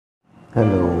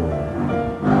Hello.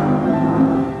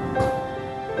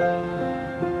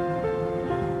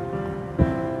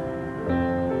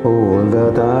 All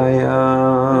that I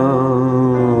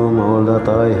am, all that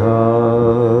I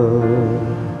have,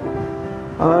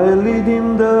 I lay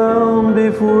him down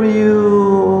before you,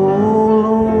 O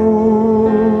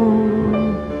Lord.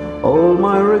 All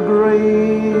my regrets,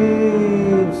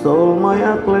 all my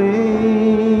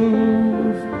acclaims,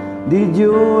 the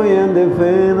joy and the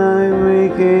pain I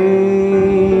make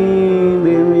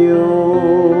in you.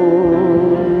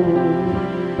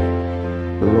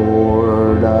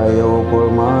 Lord, I offer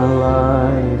my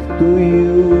life to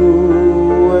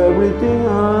you, everything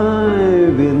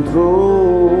I've been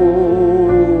through,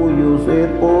 use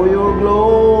it for your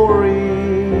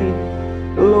glory.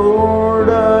 Lord,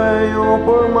 I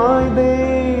offer my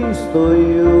days to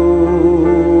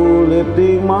you,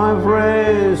 lifting my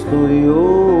praise to you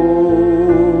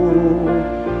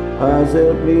as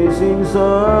a pleasing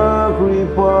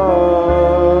sacrifice.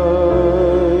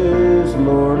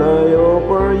 Lord, I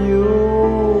offer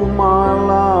you my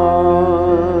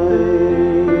life.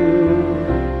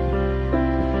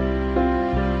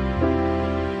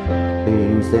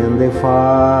 Things and the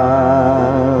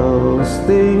files,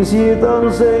 things yet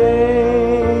unseen,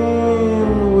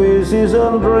 wishes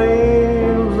and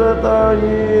dreams that are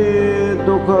yet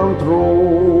to come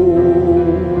true.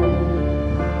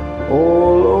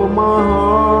 All of my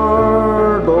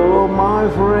heart, all of my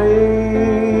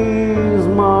praise,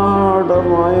 my heart and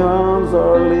my hands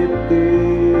are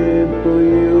lifted to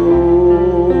you.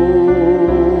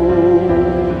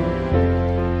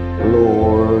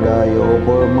 Lord, I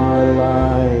offer my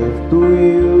life to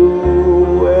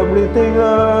you, everything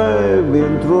I've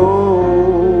been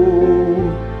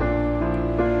through,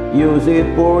 use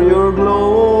it for your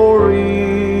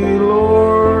glory.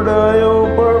 Lord, I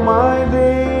offer my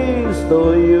days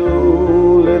to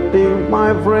you, lifting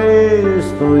my praise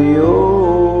to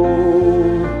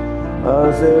you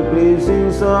as a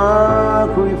pleasing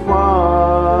sacrifice.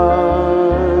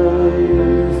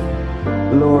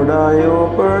 Lord, I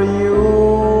offer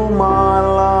you my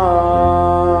life.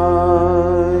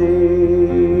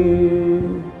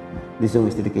 This song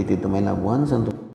is dedicated to my loved ones and to